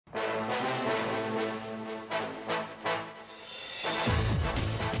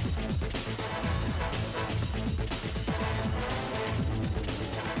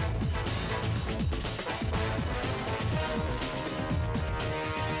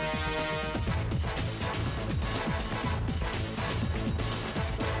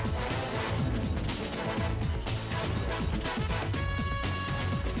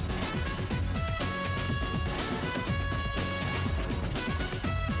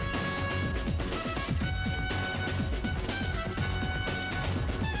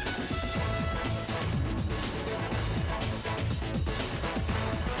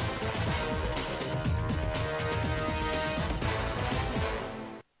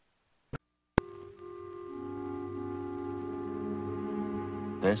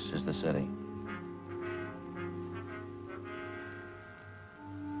This is the city.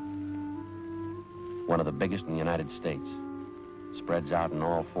 One of the biggest in the United States. Spreads out in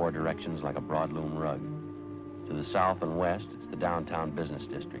all four directions like a broadloom rug. To the south and west, it's the downtown business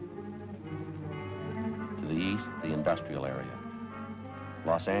district. To the east, the industrial area.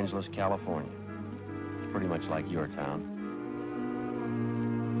 Los Angeles, California. It's pretty much like your town.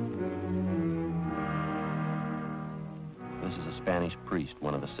 This is a Spanish priest,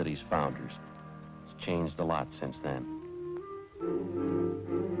 one of the city's founders. It's changed a lot since then.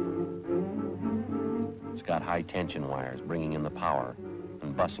 It's got high-tension wires bringing in the power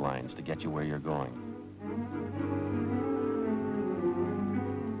and bus lines to get you where you're going.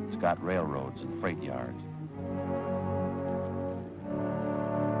 It's got railroads and freight yards.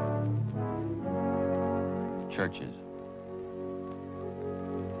 Churches.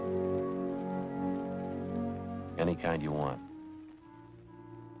 Any kind you want.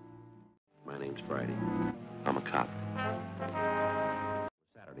 My name's Friday. I'm a cop.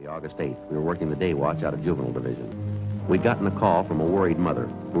 Saturday, August 8th, we were working the day watch out of Juvenile Division. We'd gotten a call from a worried mother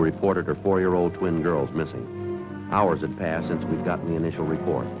who reported her 4-year-old twin girls missing. Hours had passed since we'd gotten the initial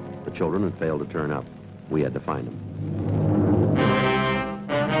report. The children had failed to turn up. We had to find them.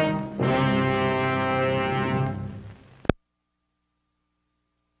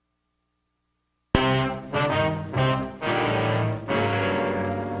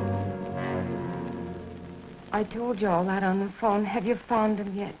 I told you all that on the phone. Have you found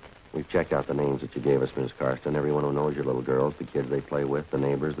them yet? We've checked out the names that you gave us, Miss Karsten. Everyone who knows your little girls, the kids they play with, the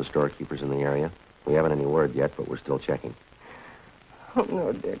neighbors, the storekeepers in the area. We haven't any word yet, but we're still checking. Oh,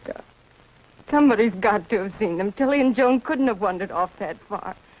 no, Dick. Somebody's got to have seen them. Tilly and Joan couldn't have wandered off that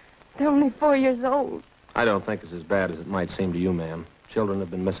far. They're only 4 years old. I don't think it's as bad as it might seem to you, ma'am. Children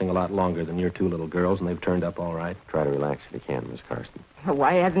have been missing a lot longer than your two little girls, and they've turned up all right. Try to relax if you can, Miss Karsten. Well,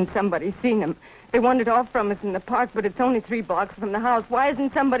 why hasn't somebody seen them? They wandered off from us in the park, but it's only 3 blocks from the house. Why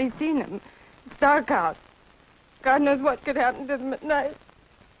hasn't somebody seen them? It's dark out. God knows what could happen to them at night.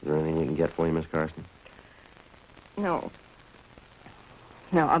 Is there anything we can get for you, Miss Karsten? No.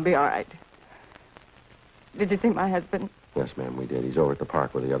 No, I'll be all right. Did you see my husband? Yes, ma'am, we did. He's over at the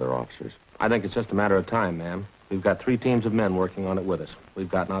park with the other officers. I think it's just a matter of time, ma'am. We've got 3 teams of men working on it with us. We've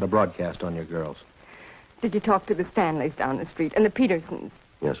gotten out a broadcast on your girls. Did you talk to the Stanleys down the street and the Petersons?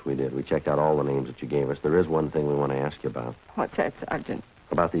 Yes, we did. We checked out all the names that you gave us. There is one thing we want to ask you about. What's that, Sergeant?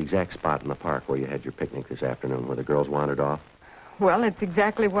 About the exact spot in the park where you had your picnic this afternoon, where the girls wandered off. Well, it's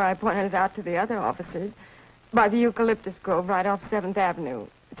exactly where I pointed it out to the other officers. By the eucalyptus grove right off 7th Avenue.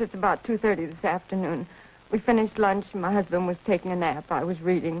 Just about 2:30 this afternoon. We finished lunch, and my husband was taking a nap. I was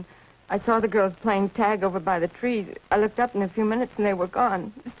reading. I saw the girls playing tag over by the trees. I looked up in a few minutes, and they were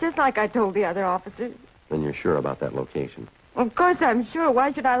gone. It's just like I told the other officers. Then you're sure about that location? Well, of course I'm sure.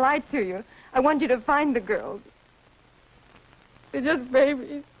 Why should I lie to you? I want you to find the girls. They're just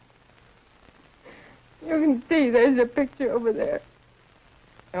babies. You can see there's a picture over there.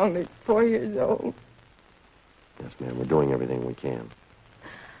 They're only 4 years old. Yes, ma'am. We're doing everything we can.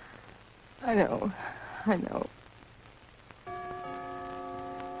 I know. I know.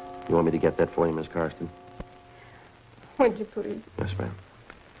 You want me to get that for you, Miss Karsten? Would you please? Yes, ma'am.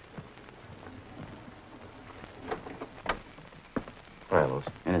 Hi, Lois.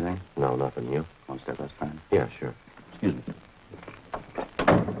 Anything? No, nothing. You? One step at a time. Yeah, sure. Excuse me.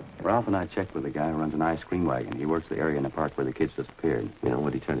 Ralph and I checked with the guy who runs an ice cream wagon. He works the area in the park where the kids disappeared. Yeah,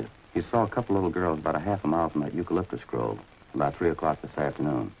 what'd he tell you? He saw a couple little girls about a half a mile from that eucalyptus grove, about 3 o'clock this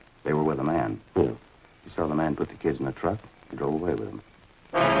afternoon. They were with a man. Yeah. He saw the man put the kids in a truck and drove away with them.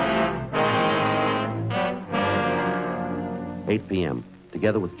 8 p.m.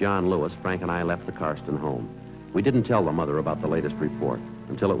 Together with John Lewis, Frank and I left the Karsten home. We didn't tell the mother about the latest report.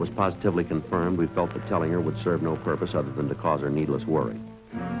 Until it was positively confirmed, we felt that telling her would serve no purpose other than to cause her needless worry.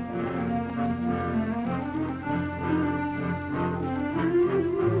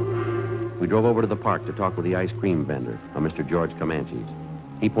 We drove over to the park to talk with the ice cream vendor, a Mr. George Comanches.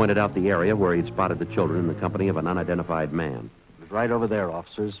 He pointed out the area where he'd spotted the children in the company of an unidentified man. It was right over there,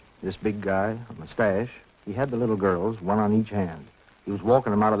 officers. This big guy, a mustache, he had the little girls, one on each hand. He was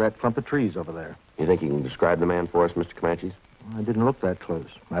walking them out of that clump of trees over there. You think you can describe the man for us, Mr. Comanches? I didn't look that close.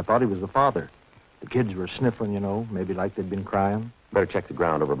 I thought he was the father. The kids were sniffling, you know, maybe like they'd been crying. Better check the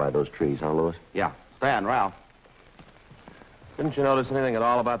ground over by those trees, huh, Lewis? Yeah. Stand, Ralph. Didn't you notice anything at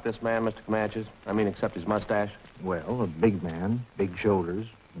all about this man, Mr. Comanches? I mean, except his mustache? Well, a big man, big shoulders,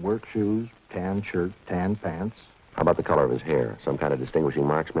 work shoes, tan shirt, tan pants. How about the color of his hair? Some kind of distinguishing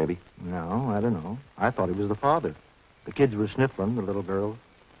marks, maybe? No, I don't know. I thought he was the father. The kids were sniffling, the little girls.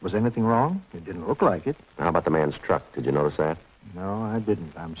 Was anything wrong? It didn't look like it. How about the man's truck? Did you notice that? No, I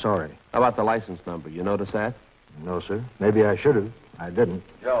didn't. I'm sorry. How about the license number? You notice that? No, sir. Maybe I should have. I didn't.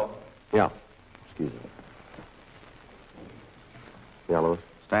 Joe. Yeah. Excuse me. Yeah, Louis?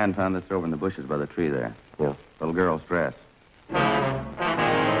 Stan found this over in the bushes by the tree there. Yeah. Little girl's dress.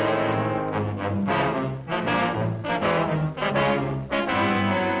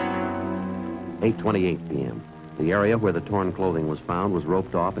 8:28 p.m. The area where the torn clothing was found was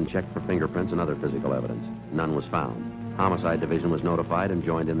roped off and checked for fingerprints and other physical evidence. None was found. Homicide Division was notified and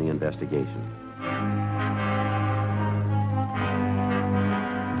joined in the investigation.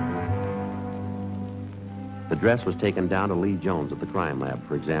 The dress was taken down to Lee Jones at the crime lab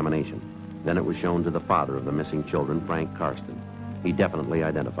for examination. Then it was shown to the father of the missing children, Frank Karsten. He definitely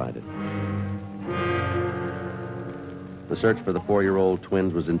identified it. The search for the 4-year-old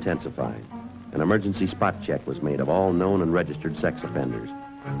twins was intensified. An emergency spot check was made of all known and registered sex offenders.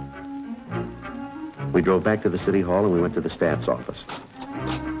 We drove back to the city hall and we went to the stats office.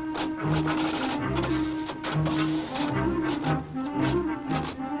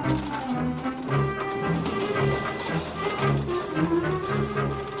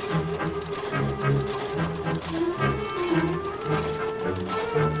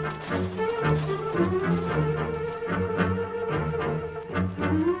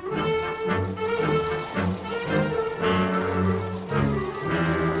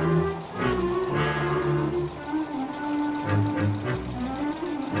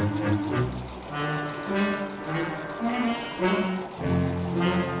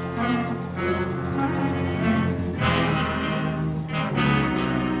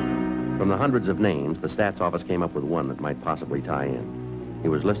 From the hundreds of names, the stats office came up with one that might possibly tie in. He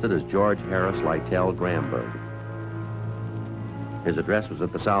was listed as George Harris Lytell Gramberg. His address was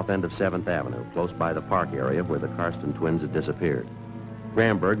at the south end of 7th Avenue, close by the park area where the Karsten twins had disappeared.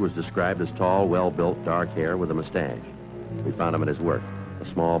 Gramberg was described as tall, well-built, dark hair with a mustache. We found him at his work, a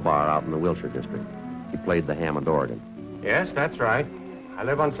small bar out in the Wilshire district. He played the Hammond organ. Yes, that's right. I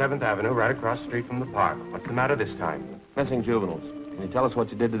live on 7th Avenue, right across the street from the park. What's the matter this time? Missing juveniles. Can you tell us what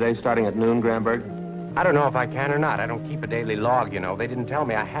you did today starting at noon, Gramberg? I don't know if I can or not. I don't keep a daily log, you know. They didn't tell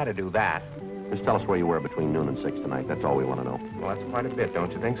me I had to do that. Just tell us where you were between noon and 6 tonight. That's all we want to know. Well, that's quite a bit,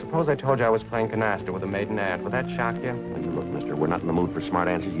 don't you think? Suppose I told you I was playing canasta with a maiden aunt. Would that shock you? Now, you look, mister, we're not in the mood for smart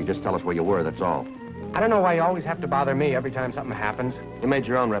answers. You just tell us where you were, that's all. I don't know why you always have to bother me every time something happens. You made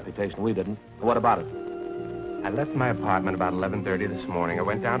your own reputation. We didn't. What about it? I left my apartment about 11:30 this morning. I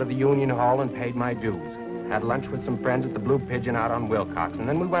went down to the Union Hall and paid my dues. Had lunch with some friends at the Blue Pigeon out on Wilcox, and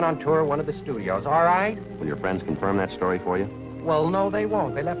then we went on tour of one of the studios. All right? Will your friends confirm that story for you? Well, no, they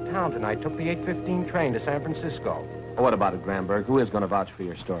won't. They left town tonight, took the 8:15 train to San Francisco. Well, what about it, Gramberg? Who is going to vouch for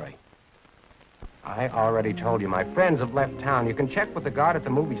your story? I already told you. My friends have left town. You can check with the guard at the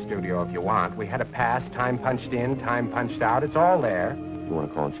movie studio if you want. We had a pass, time punched in, time punched out. It's all there. You want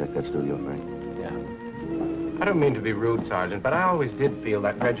to call and check that studio, Frank? I don't mean to be rude, Sergeant, but I always did feel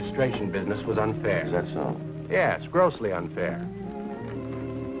that registration business was unfair. Is that so? Yes, grossly unfair.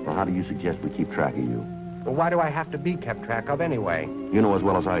 Well, how do you suggest we keep track of you? Well, why do I have to be kept track of anyway? You know as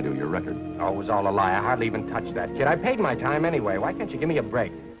well as I do your record. Oh, it was all a lie. I hardly even touched that kid. I paid my time anyway. Why can't you give me a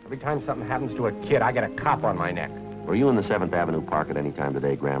break? Every time something happens to a kid, I get a cop on my neck. Were you in the 7th Avenue Park at any time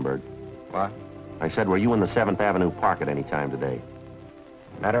today, Gramberg? What? I said, were you in the 7th Avenue Park at any time today?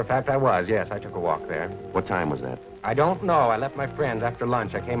 Matter of fact, I was. Yes, I took a walk there. What time was that? I don't know. I left my friends after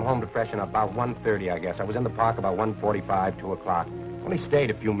lunch. I came home to freshen up about 1:30, I guess. I was in the park about 1:45, 2 o'clock. Only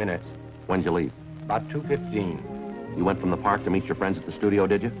stayed a few minutes. When'd you leave? About 2:15. You went from the park to meet your friends at the studio,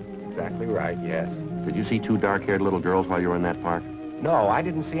 did you? Exactly right, yes. Did you see 2 dark-haired little girls while you were in that park? No, I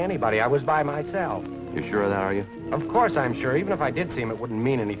didn't see anybody. I was by myself. You sure of that, are you? Of course I'm sure. Even if I did see him, it wouldn't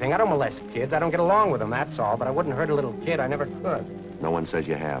mean anything. I don't molest kids. I don't get along with them, that's all. But I wouldn't hurt a little kid. I never could. No one says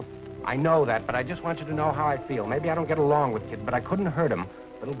you have. I know that, but I just want you to know how I feel. Maybe I don't get along with kids, but I couldn't hurt them.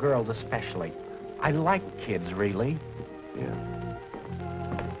 Little girls especially. I like kids, really. Yeah.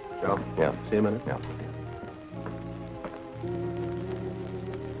 Joe? Yeah. See you in a minute? Yeah.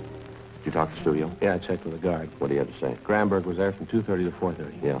 Did you talk to the studio? Yeah, I checked with the guard. What do you have to say? Gramberg was there from 2:30 to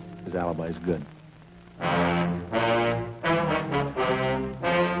 4:30. Yeah. His alibi's good. At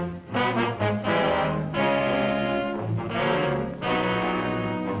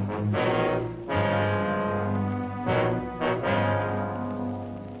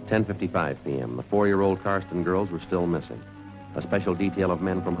 10:55 p.m., the 4-year-old Karsten girls were still missing. A special detail of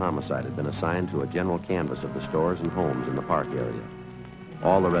men from homicide had been assigned to a general canvass of the stores and homes in the park area.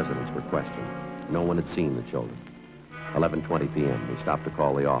 All the residents were questioned. No one had seen the children. 11:20 p.m., we stopped to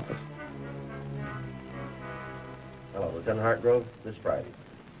call the office. Hello, Lieutenant Hartgrove, this Friday.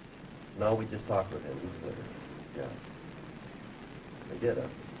 No, we just talked with him. He's with us. Yeah. I did,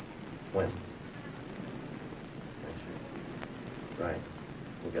 when? Right.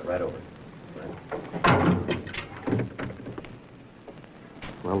 We'll get right over it. Right.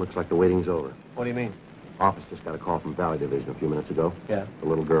 Well, looks like the waiting's over. What do you mean? Office just got a call from Valley Division a few minutes ago. Yeah. The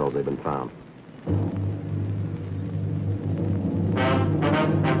little girls, they've been found.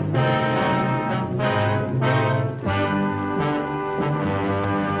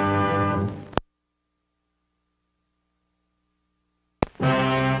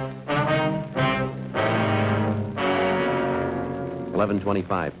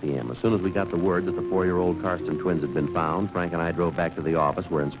 11:25 p.m. As soon as we got the word that the 4-year-old Karsten twins had been found, Frank and I drove back to the office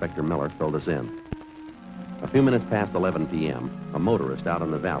where Inspector Miller filled us in. A few minutes past 11 p.m., a motorist out in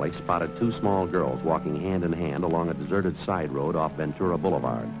the valley spotted 2 small girls walking hand in hand along a deserted side road off Ventura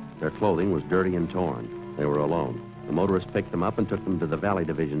Boulevard. Their clothing was dirty and torn. They were alone. The motorist picked them up and took them to the Valley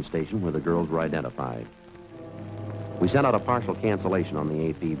Division station where the girls were identified. We sent out a partial cancellation on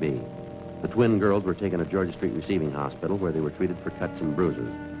the APB. The twin girls were taken to Georgia Street Receiving Hospital where they were treated for cuts and bruises.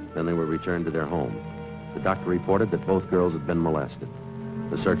 Then they were returned to their home. The doctor reported that both girls had been molested.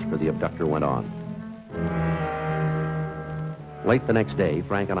 The search for the abductor went on. Late the next day,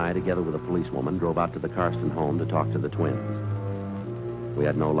 Frank and I, together with a policewoman, drove out to the Karsten home to talk to the twins. We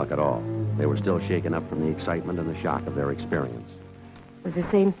had no luck at all. They were still shaken up from the excitement and the shock of their experience. It was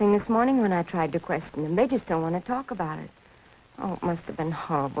the same thing this morning when I tried to question them. They just don't want to talk about it. Oh, it must have been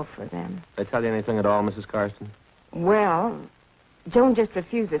horrible for them. They tell you anything at all, Mrs. Karsten? Well, Joan just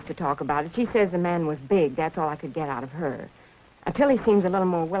refuses to talk about it. She says the man was big. That's all I could get out of her. Tilly seems a little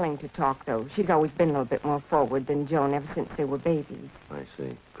more willing to talk, though. She's always been a little bit more forward than Joan ever since they were babies. I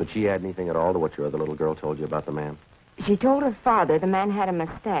see. Could she add anything at all to what your other little girl told you about the man? She told her father the man had a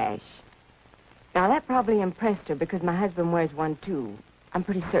mustache. Now, that probably impressed her because my husband wears one, too. I'm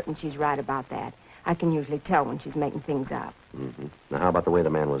pretty certain she's right about that. I can usually tell when she's making things up. Mm-hmm. Now, how about the way the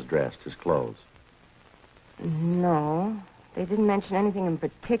man was dressed, his clothes? No, they didn't mention anything in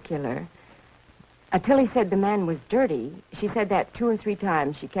particular. Tilly said the man was dirty. She said that 2 or 3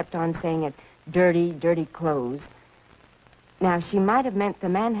 times. She kept on saying it, dirty, dirty clothes. Now, she might have meant the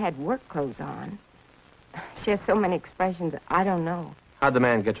man had work clothes on. She has so many expressions, I don't know. How'd the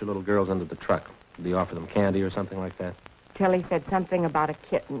man get your little girls into the truck? Did he offer them candy or something like that? Tilly said something about a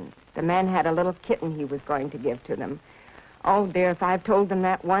kitten. The man had a little kitten he was going to give to them. Oh, dear, if I've told them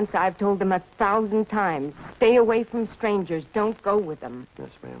that once, I've told them 1,000 times. Stay away from strangers. Don't go with them.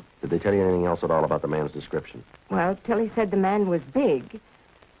 Yes, ma'am. Did they tell you anything else at all about the man's description? Well, Tilly said the man was big.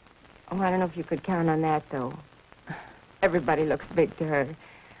 Oh, I don't know if you could count on that, though. Everybody looks big to her.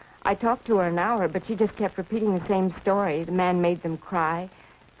 I talked to her an hour, but she just kept repeating the same story. The man made them cry,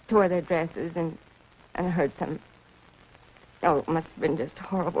 tore their dresses, and hurt them. Oh, it must have been just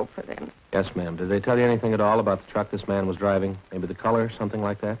horrible for them. Yes, ma'am. Did they tell you anything at all about the truck this man was driving? Maybe the color, something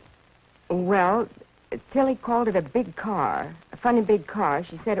like that? Well, Tilly called it a big car, a funny big car.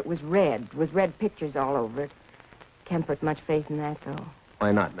 She said it was red, with red pictures all over it. Can't put much faith in that, though.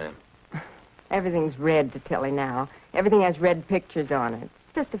 Why not, ma'am? Everything's red to Tilly now. Everything has red pictures on it.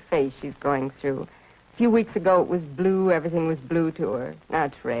 It's just a phase she's going through. A few weeks ago, it was blue. Everything was blue to her. Now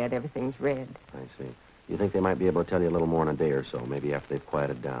it's red. Everything's red. I see. You think they might be able to tell you a little more in a day or so, maybe after they've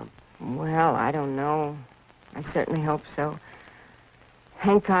quieted down? Well, I don't know. I certainly hope so.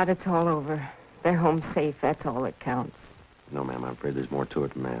 Thank God it's all over. They're home safe. That's all that counts. No, ma'am, I'm afraid there's more to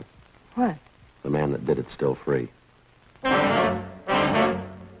it than that. What? The man that did it's still free.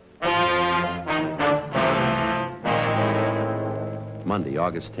 Monday,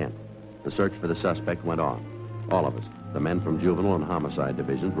 August 10th. The search for the suspect went on. All of us, the men from juvenile and homicide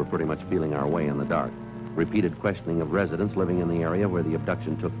divisions, were pretty much feeling our way in the dark. Repeated questioning of residents living in the area where the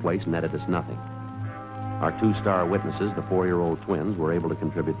abduction took place netted us nothing. Our 2 star witnesses, the 4-year-old twins, were able to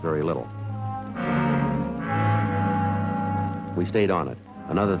contribute very little. We stayed on it.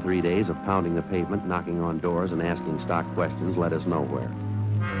 Another 3 days of pounding the pavement, knocking on doors, and asking stock questions led us nowhere.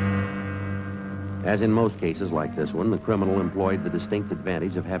 As in most cases like this one, the criminal employed the distinct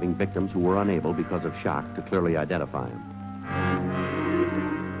advantage of having victims who were unable, because of shock, to clearly identify him.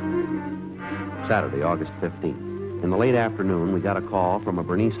 Saturday, August 15th. In the late afternoon, we got a call from a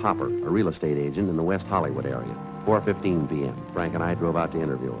Bernice Hopper, a real estate agent in the West Hollywood area. 4:15 p.m. Frank and I drove out to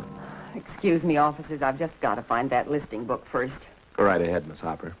interview her. Excuse me, officers. I've just got to find that listing book first. Go right ahead, Miss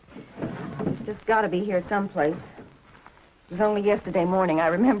Hopper. It's just got to be here someplace. It was only yesterday morning. I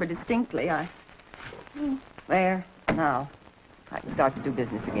remember distinctly. There. Now, I can start to do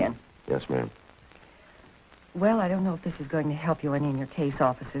business again. Yes, ma'am. Well, I don't know if this is going to help you any in your case,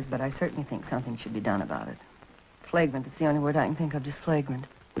 officers, but I certainly think something should be done about it. Flagrant. It's the only word I can think of, just flagrant.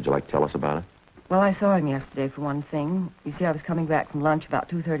 Would you like to tell us about it? Well, I saw him yesterday, for one thing. You see, I was coming back from lunch about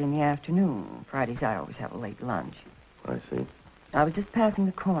 2:30 in the afternoon. Fridays, I always have a late lunch. I see. I was just passing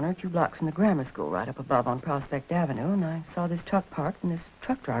the corner 2 blocks from the grammar school right up above on Prospect Avenue, and I saw this truck parked and this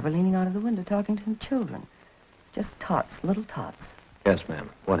truck driver leaning out of the window talking to some children. Just tots, little tots. Yes, ma'am.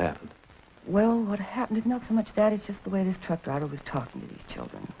 What happened? Well, what happened is not so much that, it's just the way this truck driver was talking to these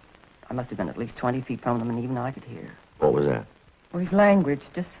children. I must have been at least 20 feet from them, and even I could hear. What was that? Well, his language,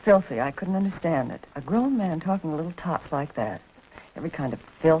 just filthy. I couldn't understand it. A grown man talking to little tots like that. Every kind of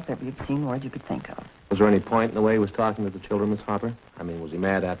filth, every obscene word you could think of. Was there any point in the way he was talking to the children, Miss Hopper? I mean, was he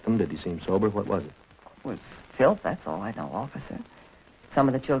mad at them? Did he seem sober? What was it? It was filth, that's all I know, officer. Some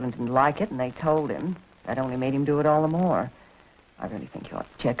of the children didn't like it, and they told him. That only made him do it all the more. I really think you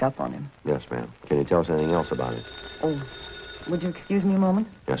ought to check up on him. Yes, ma'am. Can you tell us anything else about it? Oh, would you excuse me a moment?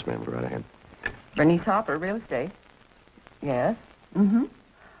 Yes, ma'am. Go right ahead. Bernice Hopper, real estate. Yes? Mm-hmm.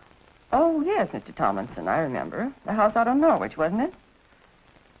 Oh, yes, Mr. Tomlinson, I remember. The house out on Norwich, wasn't it?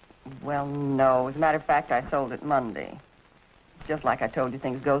 Well, no. As a matter of fact, I sold it Monday. It's just like I told you,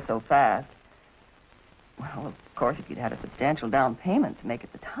 things go so fast. Well, of course, if you'd had a substantial down payment to make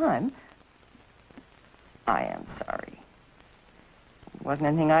at the time... I am sorry. There wasn't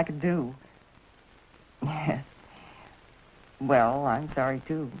anything I could do. Yes. Well, I'm sorry,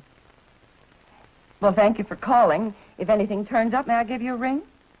 too. Well, thank you for calling. If anything turns up, may I give you a ring?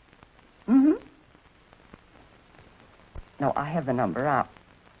 Mm-hmm. No, I have the number.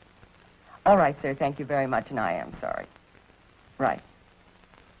 All right, sir. Thank you very much, and I am sorry. Right.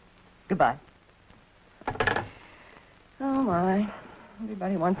 Goodbye. Oh, my.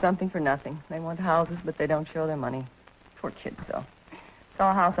 Everybody wants something for nothing. They want houses, but they don't show their money. Poor kids, though.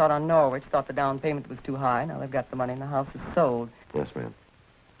 Saw a house out on Norwich, thought the down payment was too high. Now they've got the money and the house is sold. Yes, ma'am.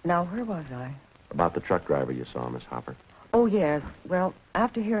 Now, where was I? About the truck driver you saw, Miss Hopper. Oh, yes. Well,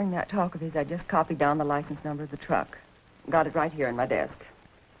 after hearing that talk of his, I just copied down the license number of the truck. Got it right here in my desk.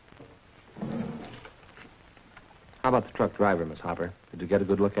 How about the truck driver, Miss Hopper? Did you get a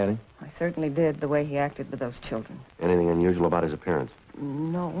good look at him? I certainly did, the way he acted with those children. Anything unusual about his appearance?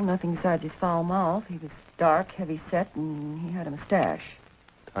 No, nothing besides his foul mouth. He was dark, heavy-set, and he had a mustache.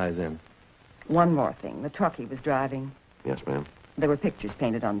 Ties in. One more thing. The truck he was driving. Yes, ma'am. There were pictures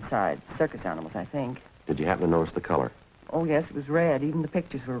painted on the side. Circus animals, I think. Did you happen to notice the color? Oh, yes, it was red. Even the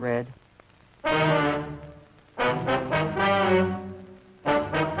pictures were red.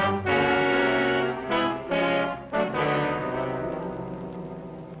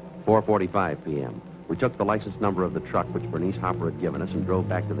 4:45 p.m. We took the license number of the truck which Bernice Hopper had given us and drove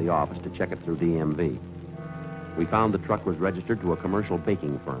back to the office to check it through DMV. We found the truck was registered to a commercial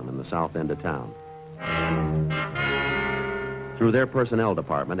baking firm in the south end of town. Through their personnel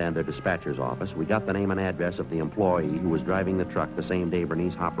department and their dispatcher's office, we got the name and address of the employee who was driving the truck the same day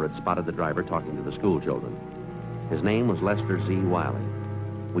Bernice Hopper had spotted the driver talking to the school children. His name was Lester Z. Wiley.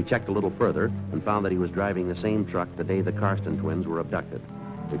 We checked a little further and found that he was driving the same truck the day the Karsten twins were abducted.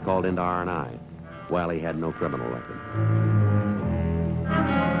 We called into R&I. Wiley had no criminal record.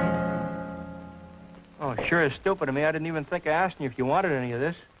 Oh, sure is stupid of me. I didn't even think of asking you if you wanted any of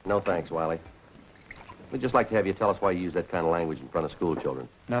this. No thanks, Wiley. We'd just like to have you tell us why you use that kind of language in front of school children.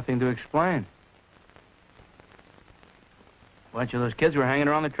 Nothing to explain. A bunch of those kids were hanging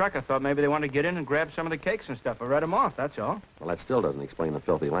around the truck. I thought maybe they wanted to get in and grab some of the cakes and stuff. I read them off, that's all. Well, that still doesn't explain the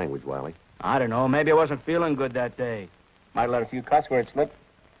filthy language, Wiley. I don't know. Maybe I wasn't feeling good that day. Might have let a few cuss words slip.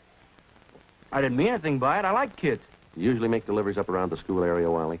 I didn't mean anything by it. I like kids. You usually make deliveries up around the school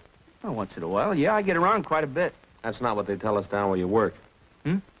area, Wiley? Well, once in a while, yeah, I get around quite a bit. That's not what they tell us down where you work.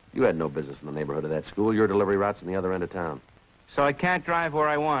 You had no business in the neighborhood of that school. Your delivery route's in the other end of town. So I can't drive where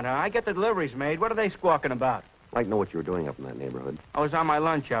I want, huh? I get the deliveries made. What are they squawking about? I'd like to know what you were doing up in that neighborhood. I was on my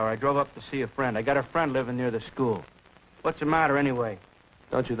lunch hour. I drove up to see a friend. I got a friend living near the school. What's the matter anyway?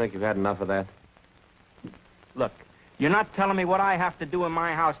 Don't you think you've had enough of that? Look, you're not telling me what I have to do in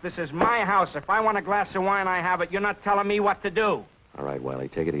my house. This is my house. If I want a glass of wine, I have it. You're not telling me what to do. All right, Wiley,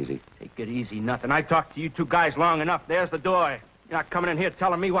 take it easy. Take it easy, nothing. I talked to you two guys long enough. There's the door. You're not coming in here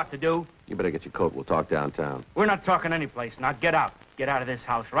telling me what to do. You better get your coat. We'll talk downtown. We're not talking anyplace. Now get out. Get out of this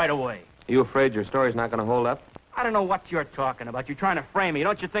house right away. Are you afraid your story's not going to hold up? I don't know what you're talking about. You're trying to frame me.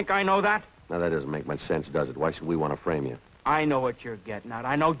 Don't you think I know that? Now, that doesn't make much sense, does it? Why should we want to frame you? I know what you're getting at.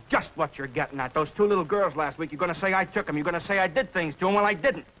 I know just what you're getting at. Those two little girls last week, you're going to say I took them. You're going to say I did things to them. Well, I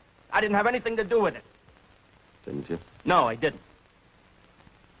didn't. I didn't have anything to do with it. Didn't you? No, I didn't.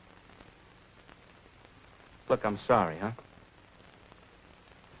 Look, I'm sorry, huh?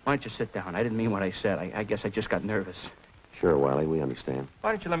 Why don't you sit down? I didn't mean what I said. I guess I just got nervous. Sure, Wiley, we understand.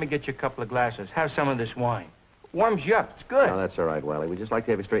 Why don't you let me get you a couple of glasses? Have some of this wine. Warms you up. It's good. No, that's all right, Wiley. We'd just like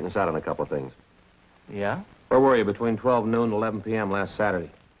to have you straighten us out on a couple of things. Yeah? Where were you between 12 noon and 11 p.m. last Saturday?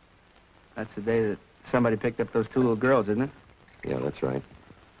 That's the day that somebody picked up those two little girls, isn't it? Yeah, that's right.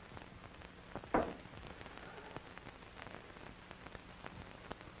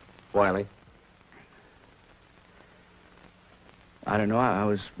 Wiley? I don't know. I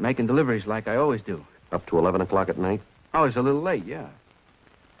was making deliveries like I always do. Up to 11 o'clock at night? I was a little late, yeah.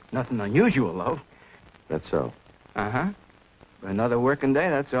 Nothing unusual, though. That's so. Uh-huh. Another working day,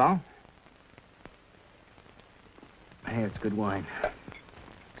 that's all. Hey, it's good wine.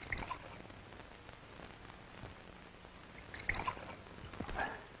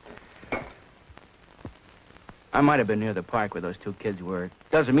 I might have been near the park where those two kids were.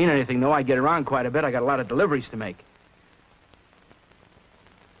 Doesn't mean anything, though. I get around quite a bit. I got a lot of deliveries to make.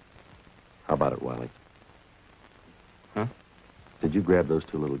 How about it, Wiley? Huh? Did you grab those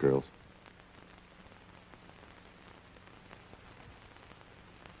two little girls?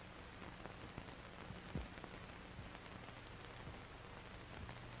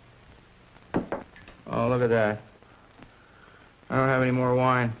 Oh, look at that. I don't have any more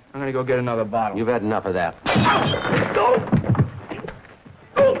wine. I'm going to go get another bottle. You've had enough of that. Go!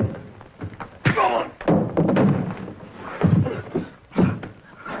 Go! Go on!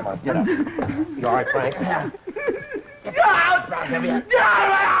 Come on, get up. You all right, Frank? Yeah. Get out! Get out of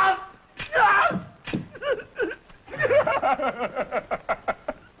my house! Get out!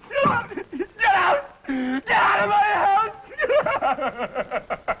 Get out! Get out of my house!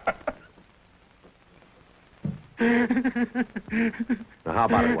 Now, how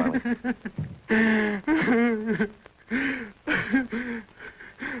about it, Wiley?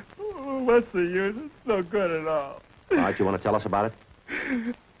 What's the use? It's no good at all. All right, you want to tell us about it?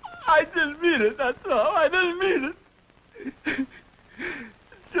 I didn't mean it, that's all. I didn't mean it.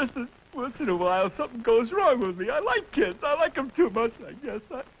 It's just that once in a while something goes wrong with me. I like kids. I like them too much, I guess.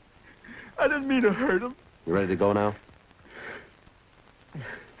 I didn't mean to hurt them. You ready to go now?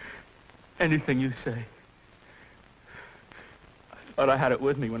 Anything you say. I thought I had it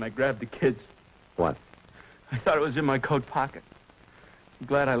with me when I grabbed the kids. What? I thought it was in my coat pocket. I'm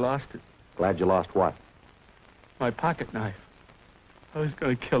glad I lost it. Glad you lost what? My pocket knife. I was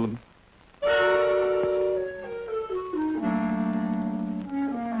going to kill him.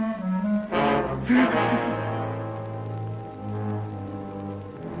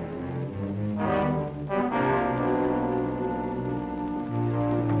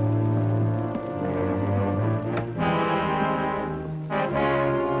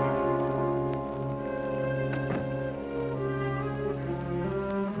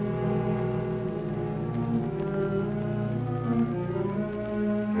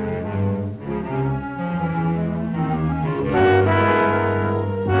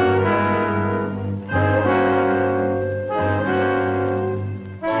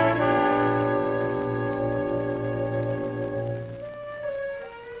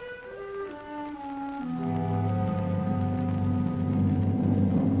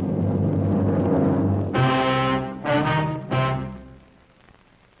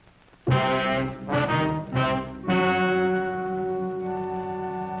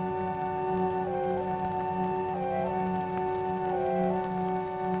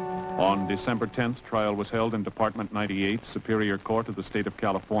 On December 10th, trial was held in Department 98, Superior Court of the State of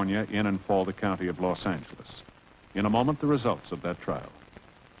California, in and for the County of Los Angeles. In a moment, the results of that trial.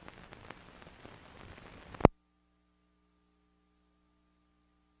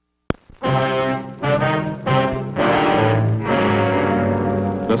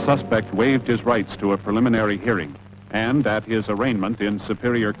 The suspect waived his rights to a preliminary hearing, and at his arraignment in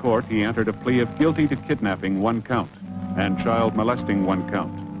Superior Court, he entered a plea of guilty to kidnapping 1 count and child molesting 1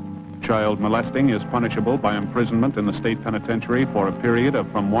 count. Child molesting is punishable by imprisonment in the state penitentiary for a period of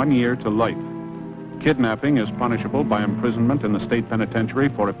from 1 year to life. Kidnapping is punishable by imprisonment in the state penitentiary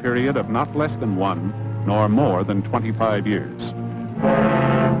for a period of not less than 1 nor more than 25 years.